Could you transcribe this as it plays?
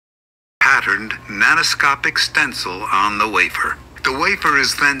patterned nanoscopic stencil on the wafer. The wafer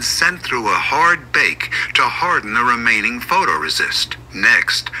is then sent through a hard bake to harden the remaining photoresist.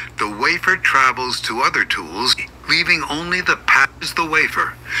 Next, the wafer travels to other tools, leaving only the patterns the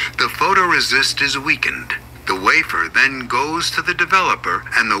wafer. The photoresist is weakened. The wafer then goes to the developer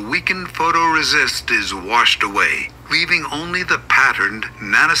and the weakened photoresist is washed away, leaving only the patterned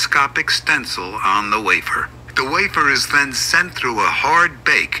nanoscopic stencil on the wafer. The wafer is then sent through a hard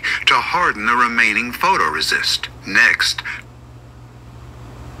bake to harden the remaining photoresist. Next,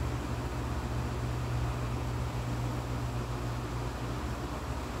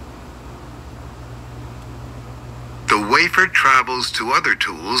 the wafer travels to other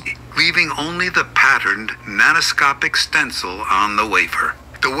tools, leaving only the patterned nanoscopic stencil on the wafer.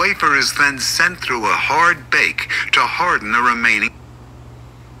 The wafer is then sent through a hard bake to harden the remaining